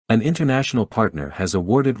An international partner has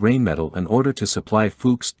awarded Rheinmetall an order to supply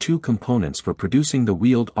Fuchs 2 components for producing the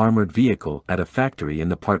wheeled armored vehicle at a factory in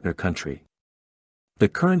the partner country. The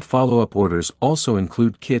current follow-up orders also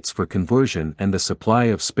include kits for conversion and the supply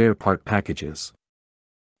of spare part packages.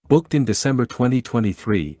 Booked in December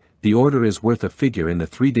 2023, the order is worth a figure in the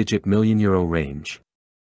three-digit million euro range.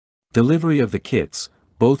 Delivery of the kits,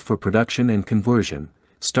 both for production and conversion,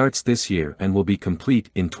 starts this year and will be complete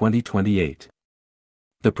in 2028.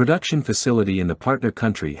 The production facility in the partner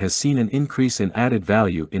country has seen an increase in added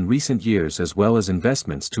value in recent years as well as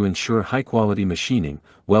investments to ensure high-quality machining,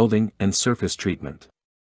 welding and surface treatment.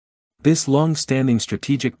 This long-standing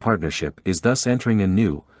strategic partnership is thus entering a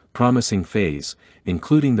new, promising phase,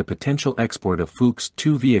 including the potential export of Fuchs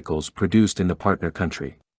 2 vehicles produced in the partner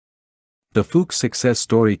country. The Fuchs success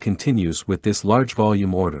story continues with this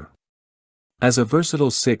large-volume order. As a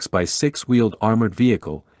versatile 6x6 wheeled armored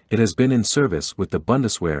vehicle, it has been in service with the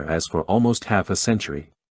Bundeswehr as for almost half a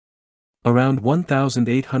century. Around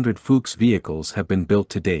 1,800 Fuchs vehicles have been built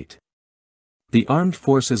to date. The armed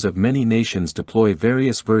forces of many nations deploy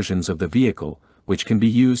various versions of the vehicle, which can be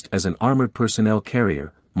used as an armored personnel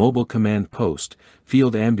carrier, mobile command post,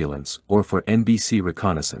 field ambulance, or for NBC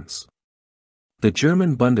reconnaissance. The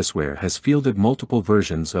German Bundeswehr has fielded multiple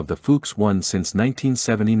versions of the Fuchs 1 since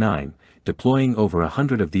 1979, deploying over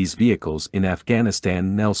 100 of these vehicles in Afghanistan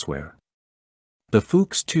and elsewhere. The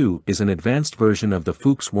Fuchs 2 is an advanced version of the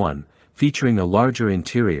Fuchs 1, featuring a larger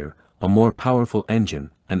interior, a more powerful engine,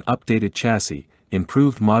 an updated chassis,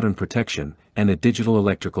 improved modern protection, and a digital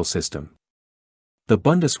electrical system. The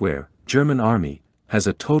Bundeswehr, German Army, has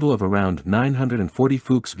a total of around 940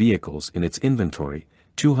 Fuchs vehicles in its inventory,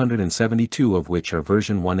 272 of which are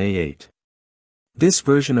version 1A8. This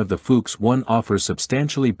version of the Fuchs 1 offers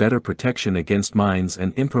substantially better protection against mines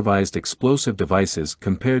and improvised explosive devices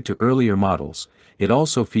compared to earlier models. It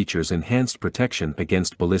also features enhanced protection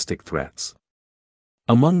against ballistic threats.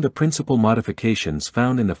 Among the principal modifications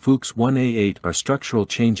found in the Fuchs 1A8 are structural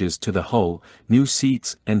changes to the hull, new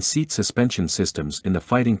seats and seat suspension systems in the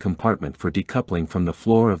fighting compartment for decoupling from the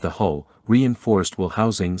floor of the hull, reinforced wheel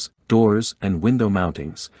housings, doors and window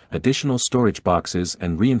mountings, additional storage boxes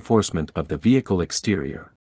and reinforcement of the vehicle exterior.